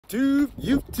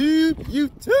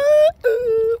YouTube.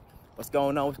 What's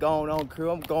going on, crew?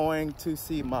 I'm going to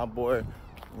see my boy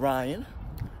Ryan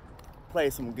play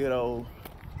some good old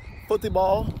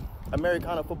football,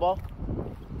 Americana football,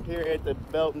 here at the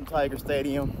Belton Tiger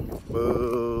Stadium.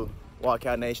 Boo.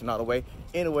 Walkout Nation all the way.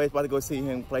 Anyways, about to go see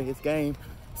him play his game,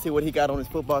 see what he got on his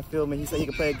football field. And he said he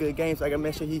can play a good game, so I gotta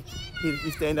make sure he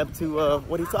stand up to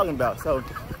what he's talking about. So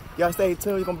y'all stay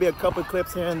tuned. There's gonna be a couple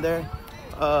clips here and there.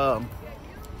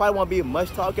 Probably won't be much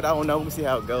talking. I don't know. We'll see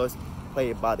how it goes.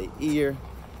 Play it by the ear.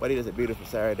 But it is a beautiful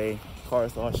Saturday.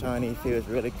 Cars all shiny. Feels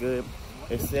really good.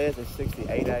 It says it's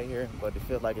 68 out here, but it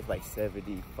feels like it's like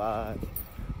 75.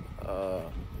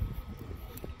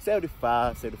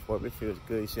 75, 74, but it feels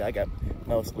good. Shit, I got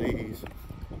no sleeves.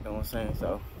 You know what I'm saying?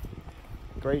 So,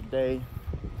 great day,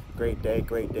 great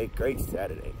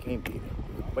Saturday. Can't beat it.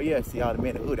 But yeah, see y'all in a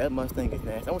minute. Ooh, that Mustang is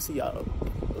nice. I want to see y'all.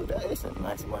 Ooh, that is a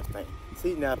nice Mustang.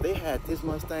 See, now, if they had this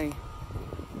Mustang,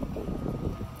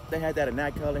 they had that in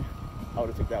that color, I would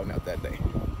have took that one out that day.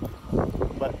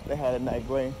 But they had a night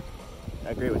gray.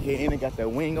 That gray was hitting. It got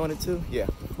that wing on it too. Yeah.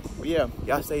 But yeah,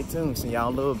 y'all stay tuned. See y'all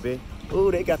in a little bit.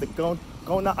 Ooh, they got the going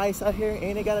the ice out here,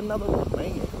 and they got another one.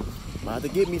 Man, about to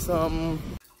give me some.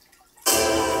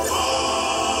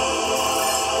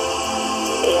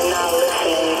 You're now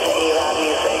listening to A-Rod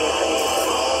Music.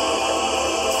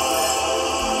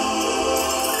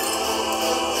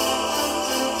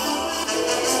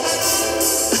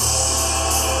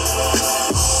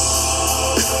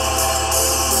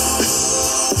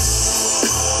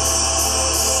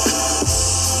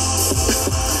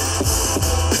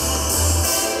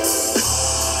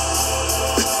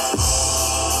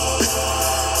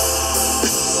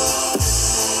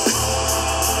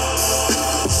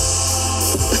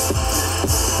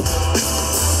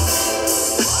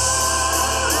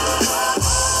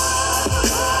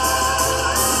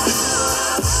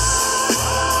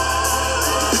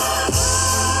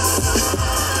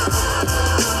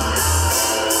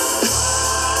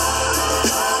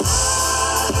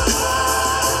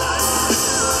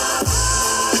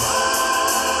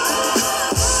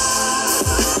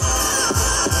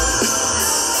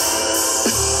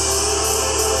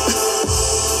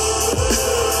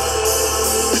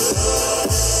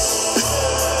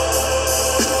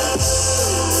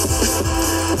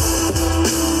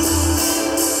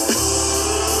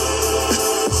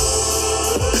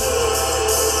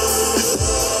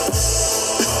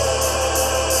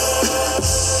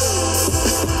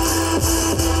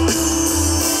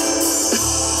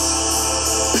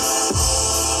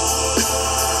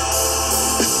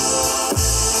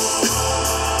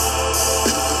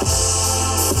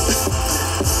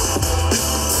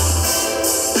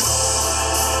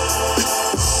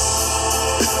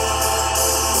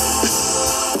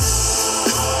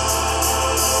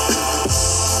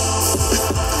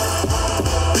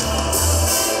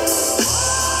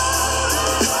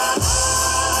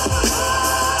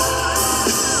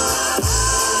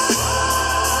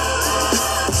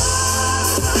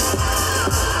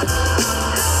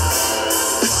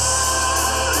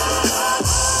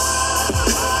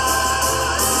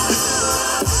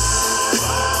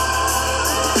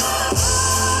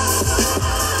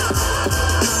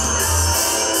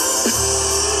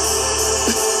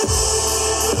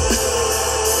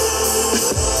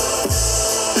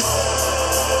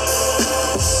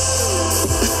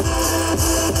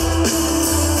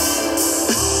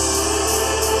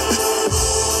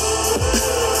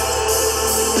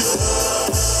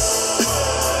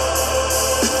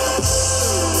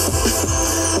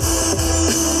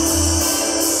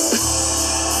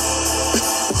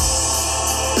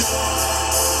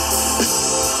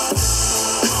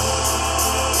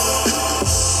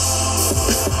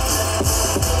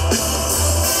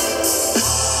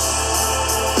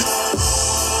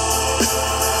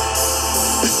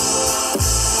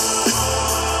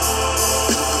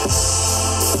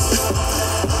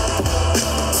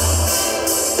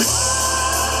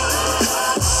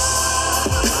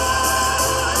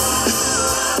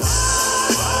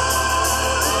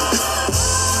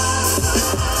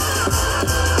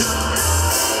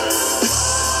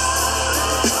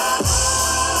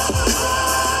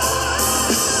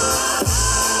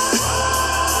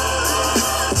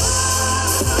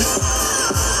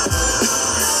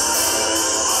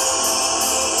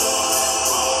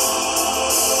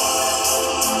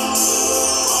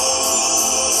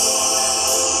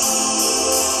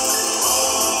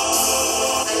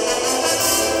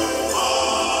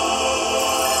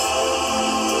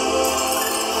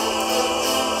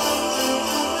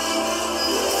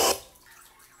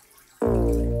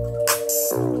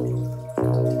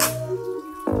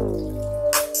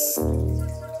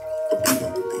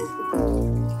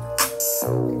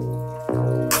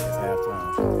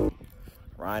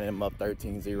 them up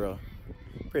 13-0.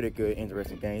 Pretty good,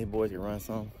 interesting game. These boys can run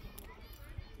some.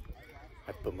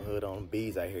 I put my hood on.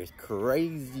 Bees out here is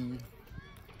crazy.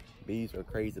 Bees are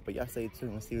crazy, but y'all stay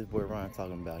tuned and see what this boy Ryan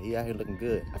talking about. He out here looking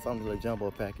good. I saw him do a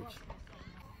jumbo package.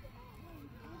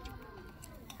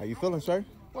 How you feeling, sir?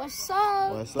 What's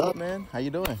up? What's up, man? How you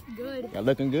doing? Good. Y'all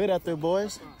looking good out there,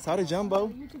 boys. Saw the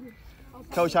jumbo.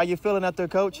 Coach, how you feeling out there,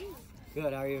 Coach?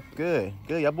 Good, how are you? Good,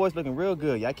 good. Y'all boys looking real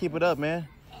good. Y'all keep it up, man.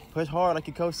 Push hard like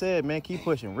your coach said, man. Keep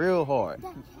pushing real hard.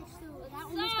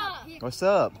 What's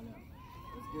up?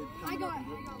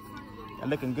 Y'all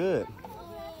looking good.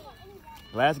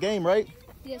 Last game, right?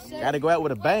 Yes, sir. Gotta go out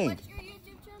with a bang.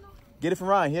 Get it from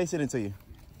Ryan. He ain't sending it to you.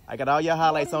 I got all your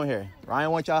highlights on here.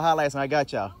 Ryan wants y'all highlights, and I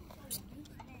got y'all.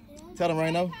 Tell them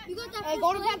right now. Hey,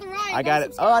 go to Captain Ryan. I got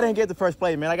it. Oh, I didn't get the first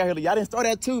play, man. I got here. Y'all didn't start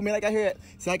at 2, man. I got here at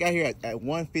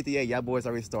 1:58. Y'all boys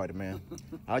already started, man.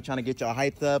 I was trying to get y'all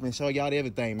hyped up and show y'all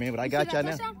everything, man. But I got y'all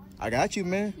now. I got you,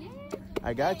 man.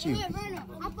 I got you.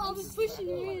 I was pushing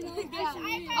you.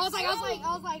 I was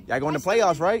like. Y'all going to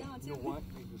playoffs, right? There's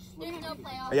no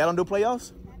playoffs. Y'all don't do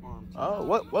playoffs? Oh,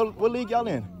 what league y'all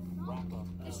in?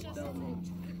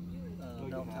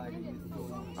 Belton Tiger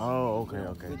Youth. Oh,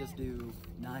 okay. We just do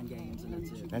 9 games and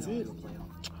that's it. That's We it? don't do a playoff.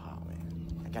 Oh man,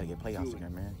 I gotta get playoffs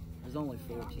again, man. There's only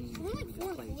 4 teams. We just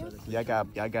play each other. Y'all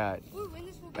got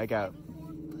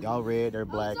y'all red, they're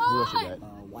black. Who else you got?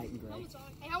 White and gray.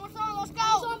 Hey, how much time? Let's go.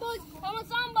 How much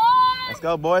time, boys? Let's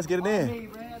go, boys. Get it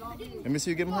in. Let me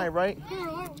see you get them hype, right?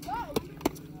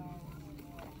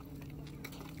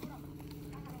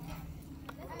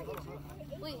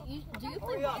 Wait, do you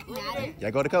play Madden?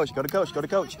 Yeah, go to coach. Go to coach. Go to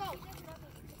coach.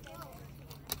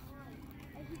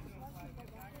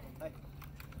 Hey.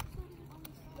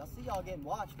 Y'all see y'all getting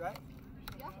watched, right?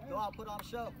 Go out and put on a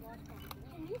show.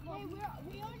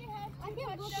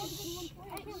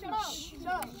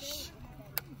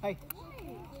 Hey,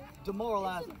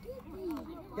 demoralizing.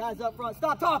 Guys up front,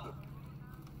 stop talking.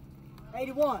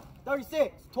 81,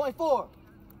 36, 24,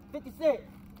 56.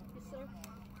 Yes, sir.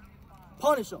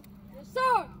 Punish them. Yes,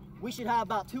 sir. We should have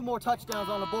about 2 more touchdowns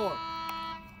on the board.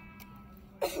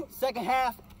 Second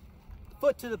half,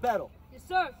 foot to the pedal. Yes,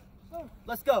 sir.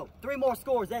 Let's go. 3 more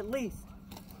scores at least.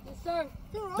 Yes, sir.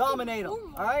 Dominate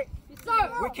them, all right? Yes,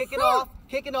 sir. We're kicking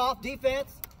off,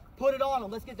 defense. Put it on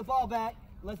them. Let's get the ball back.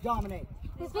 Let's dominate.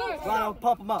 Yes, sir. Right on,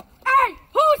 pump them up. Hey,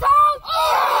 who's home?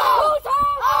 Who's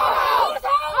home? Who's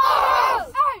home?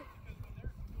 Hey,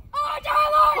 all day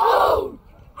long.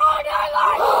 All day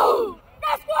long.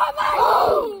 That's one line.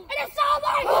 And it's all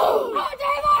line. All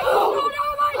day long. All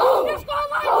day long. It's one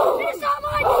line. And it's all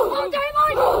line. All day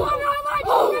long. All day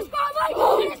long. It's one line.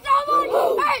 And it's all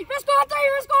line. Hey, let's go 3.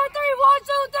 Let's go 3. 1,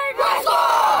 2, 3. Let's go. I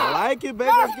like it, baby.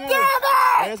 Let's get it.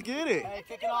 Let's get it. Hey,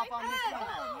 kick it off on this side.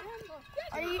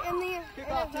 Are you in the Kick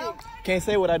off too. Can't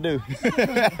say what I do.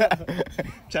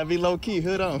 Trying to be low key.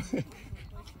 Hood on.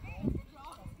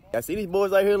 I see these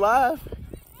boys out here live.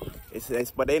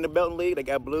 But they in the Belton League. They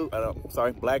got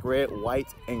black, red, white,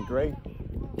 and gray.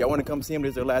 Y'all want to come see them?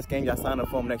 This is their last game. Y'all sign up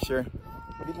for them next year.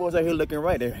 These boys out here looking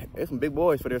right. They're some big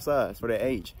boys for their size, for their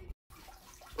age.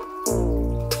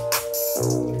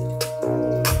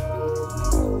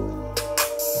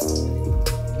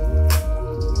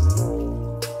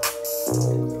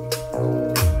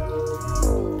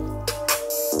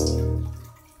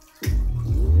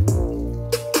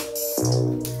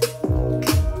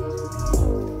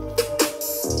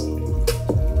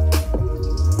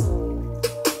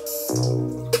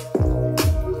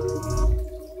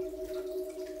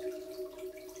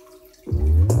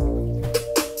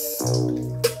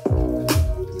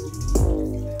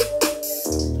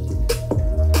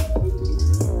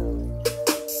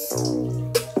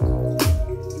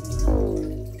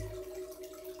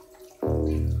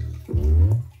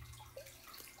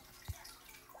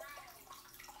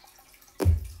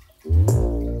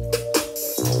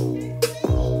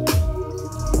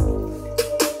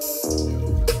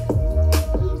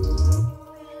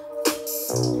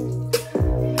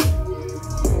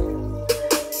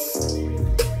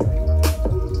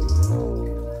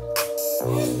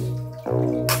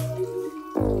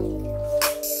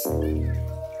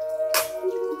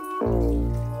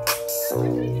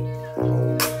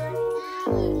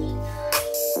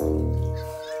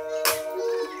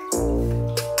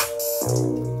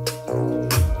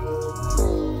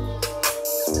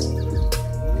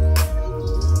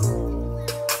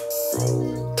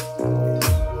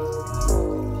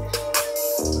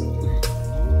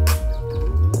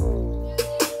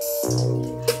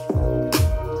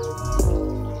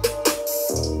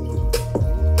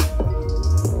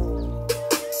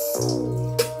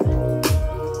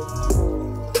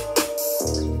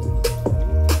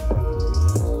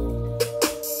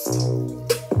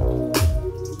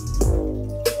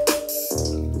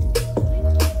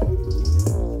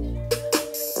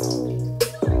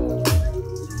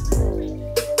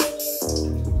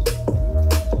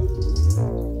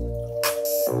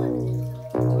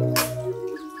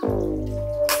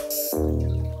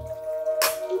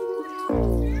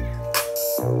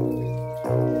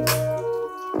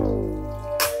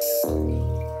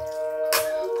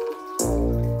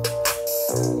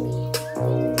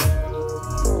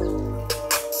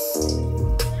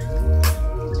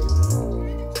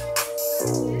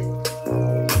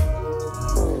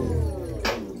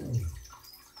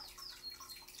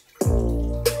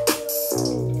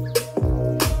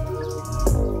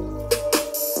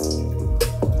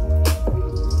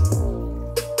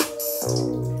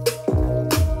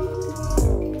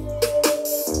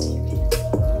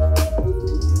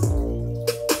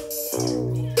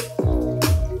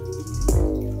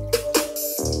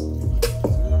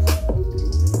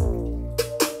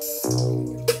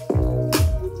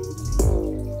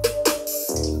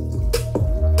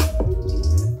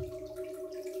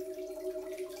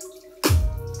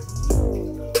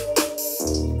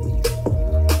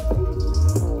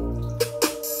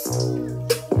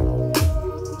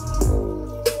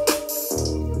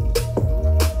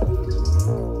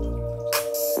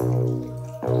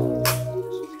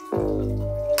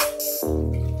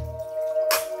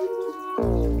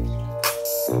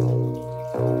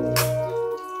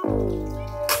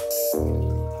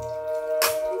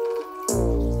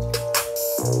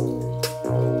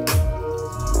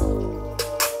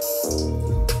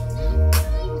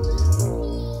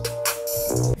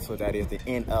 That is the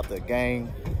end of the game.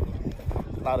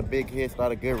 A lot of big hits, a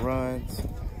lot of good runs.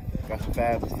 Got some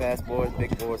fast boys,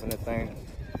 big boys in that thing.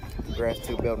 Congrats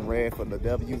to Belton Red for the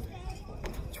W.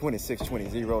 26-20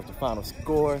 is the final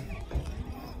score.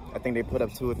 I think they put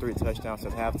up 2 or 3 touchdowns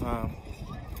at halftime.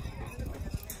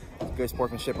 Good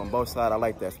sportsmanship on both sides. I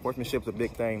like that. Sportsmanship is a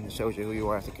big thing. It shows you who you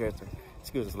are as a character.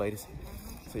 Excuse us, ladies.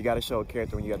 So you got to show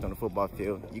character when you got on the football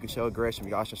field. You can show aggression.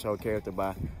 You also show character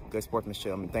by good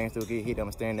sportsmanship. I mean, things do get heat,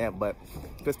 understand that, but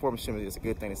good sportsmanship is a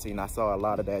good thing to see, and I saw a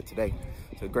lot of that today.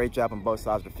 So great job on both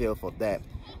sides of the field for that.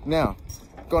 Now,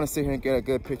 I'm going to sit here and get a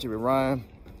good picture with Ryan,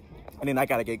 and then I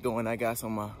got to get going. I got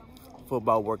some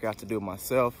football workout to do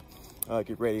myself.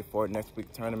 Get ready for next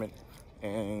week's tournament,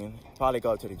 and probably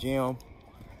go to the gym,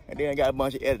 and then I got a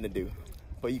bunch of editing to do.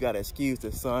 But you got to excuse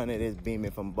the sun. It is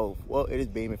beaming from both. Well, it is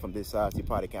beaming from this side. So you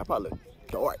probably can't. Probably look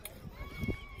dark.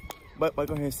 But go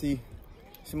ahead and see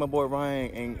my boy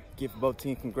Ryan and give both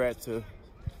teams congrats to a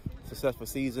successful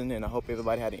season. And I hope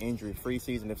everybody had an injury-free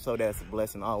season. If so, that's a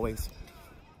blessing always.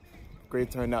 Great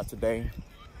turnout today.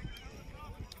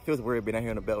 Feels weird being out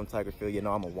here in the Belton Tiger field. You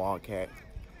know, I'm a Wildcat.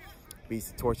 We used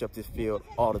to torch up this field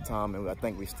all the time, and I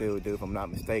think we still do, if I'm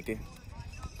not mistaken.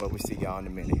 But we'll see y'all in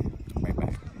a minute. Right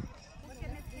back.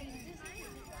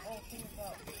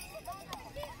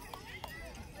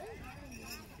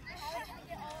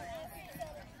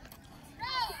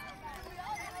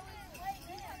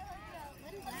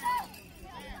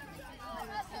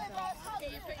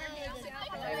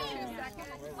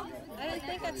 I didn't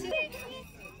think I'd see it.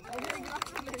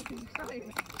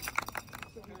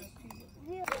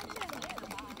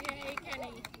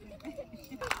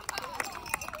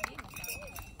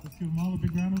 Let's give them all a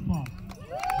big round of applause.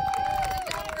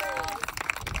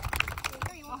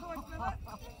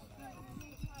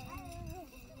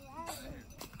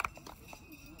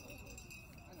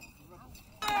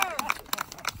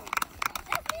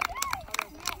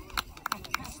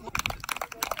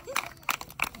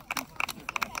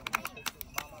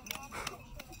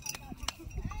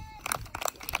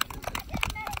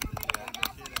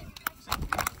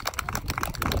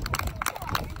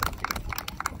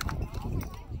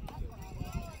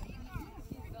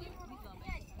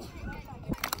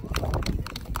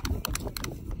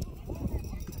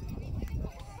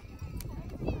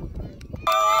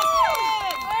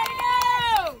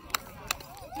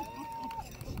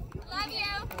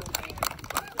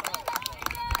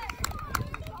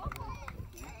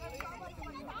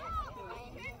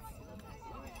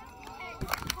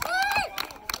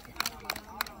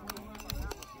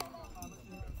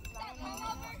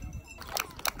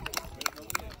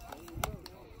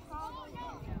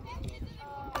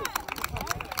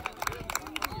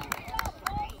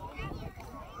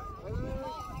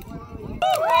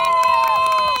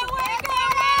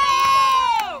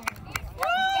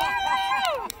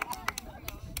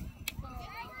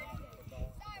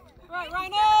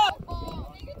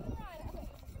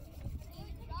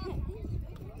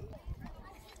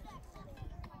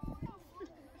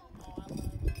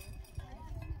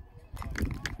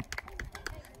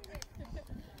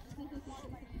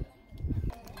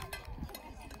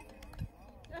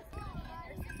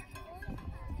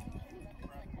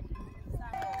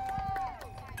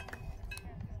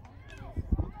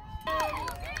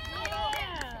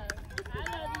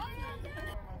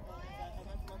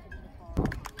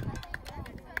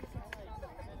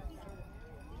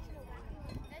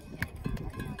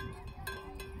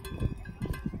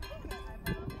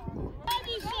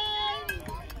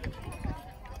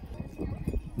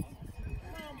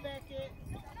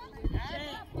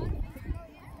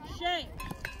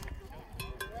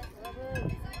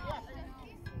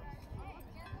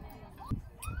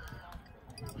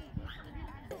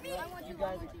 You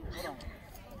guys, hold on.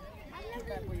 Keep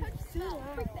that, please. You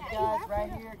guys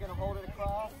right here are gonna hold it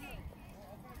across.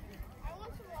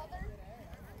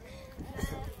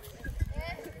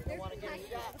 I want to get a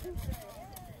shot.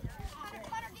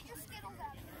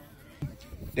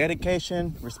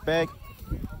 Dedication, respect,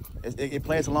 it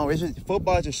plays along. It's just,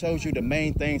 football just shows you the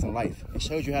main things in life. It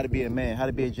shows you how to be a man, how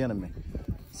to be a gentleman.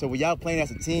 So when y'all playing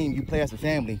as a team, you play as a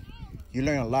family, you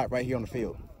learn a lot right here on the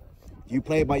field. If you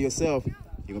play by yourself,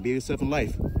 you're gonna be yourself in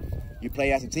life. You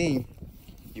play as a team,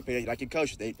 you play like your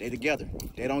coaches, they together.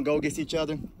 They don't go against each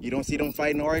other. You don't see them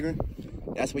fighting or arguing.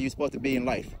 That's where you're supposed to be in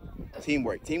life.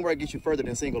 Teamwork. Teamwork gets you further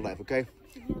than single life, okay?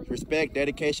 Respect,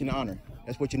 dedication, and honor.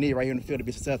 That's what you need right here in the field to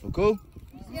be successful, cool?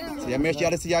 Yeah. See, I make sure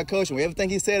y'all listen to y'all coach. Everything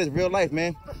he said is real life,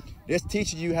 man. This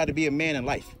teaches you how to be a man in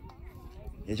life.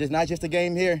 It's just not just a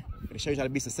game here, but it shows you how to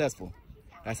be successful.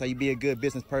 That's how you be a good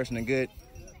business person and good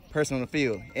person on the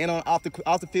field. And off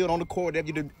the field, on the court,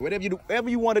 whatever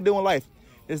you want to do in life.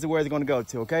 this is where it's going to go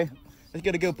to, okay? Let's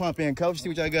get a good pump in, Coach. See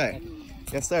what y'all got.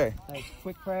 Yes, sir. Hey,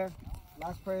 quick prayer.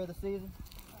 Last prayer of the season.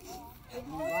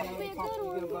 Right on the pump,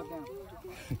 you get a buck down.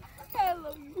 I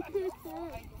love you. We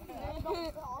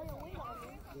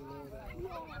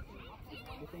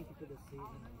thank you for this season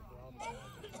and for all the pray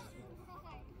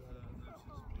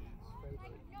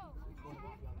that each one of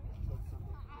these young men take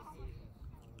something from this season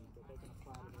that they can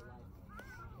apply to their life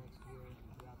next year and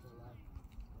throughout their life.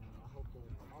 I hope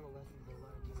that all the lessons they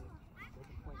learned here, they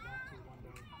can point back to one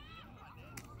day.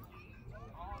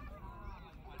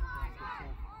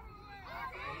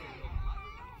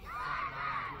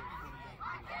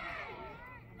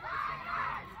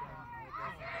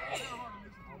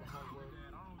 All the hard work,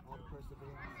 all the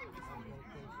perseverance, all the dedication. We thank you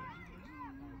for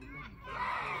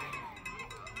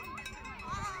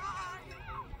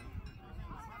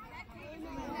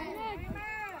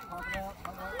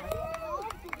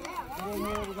Get in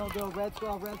here, we're going to go Red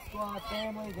Squad,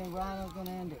 family, then Rhino's going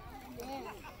to end it.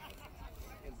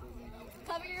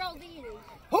 Cover your old ears.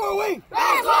 Who are we?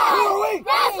 Red Squad! Who are we?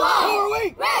 Red Squad! Who are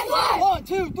we? Red Squad! 1,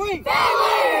 2, 3. Family!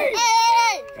 Hey!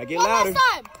 Gotta get one louder.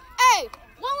 last time. Hey,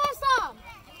 one last time.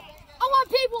 I want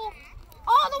people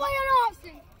all the way in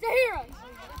Austin to hear us.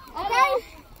 Okay?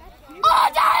 All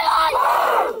day long!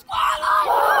 Squad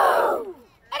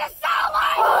and a sound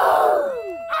line!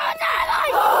 All day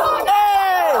long! All day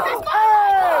long!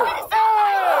 And a sound line!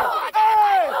 All day long!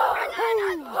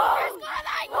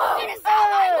 And a sound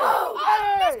line!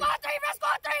 Red Squad 3, Red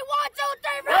Squad 3, 1, 2,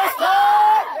 3, Red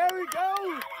Squad! There we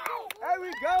go. There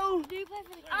we go.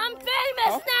 I'm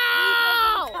famous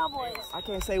now! I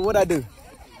can't say what I do.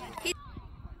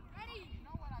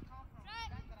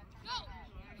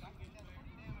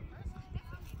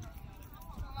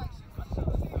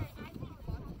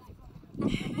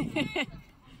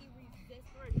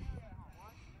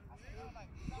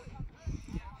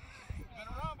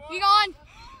 You gone?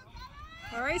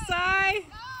 All right, Si.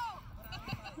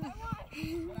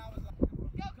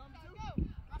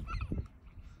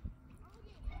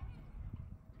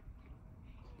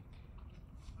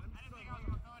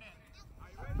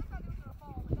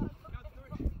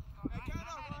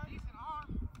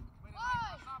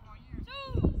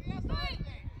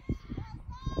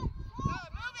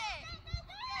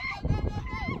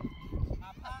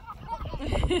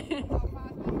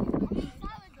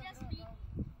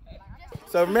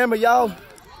 So remember, y'all,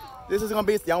 this is gonna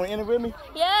be. Y'all wanna end it with me?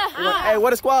 Yeah. Hey,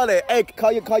 what a squad at? Hey,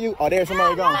 call you. Oh, there's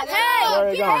somebody gone.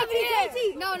 Somebody gone.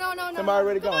 KT. No. Somebody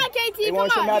already gone. Come on, KT. They Come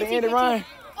want to show on. me how to end it, Ryan?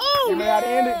 Oh, You know how to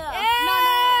end it? Yeah.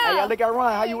 Hey, y'all look at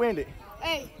Ryan. How you end it?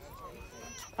 Hey.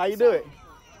 How you do it?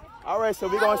 All right, so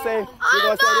we're gonna say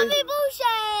this.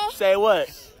 Boucher. Say what?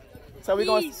 So we're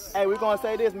Peace. gonna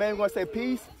say this, man. We're gonna say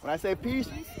peace. When I say peace,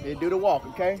 then do the walk,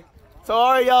 okay? So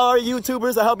all right, y'all, all right,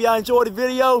 YouTubers. I hope y'all enjoyed the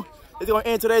video. It's gonna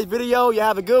end today's video. You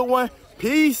have a good one.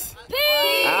 Peace.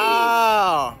 Peace.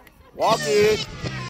 Walk it.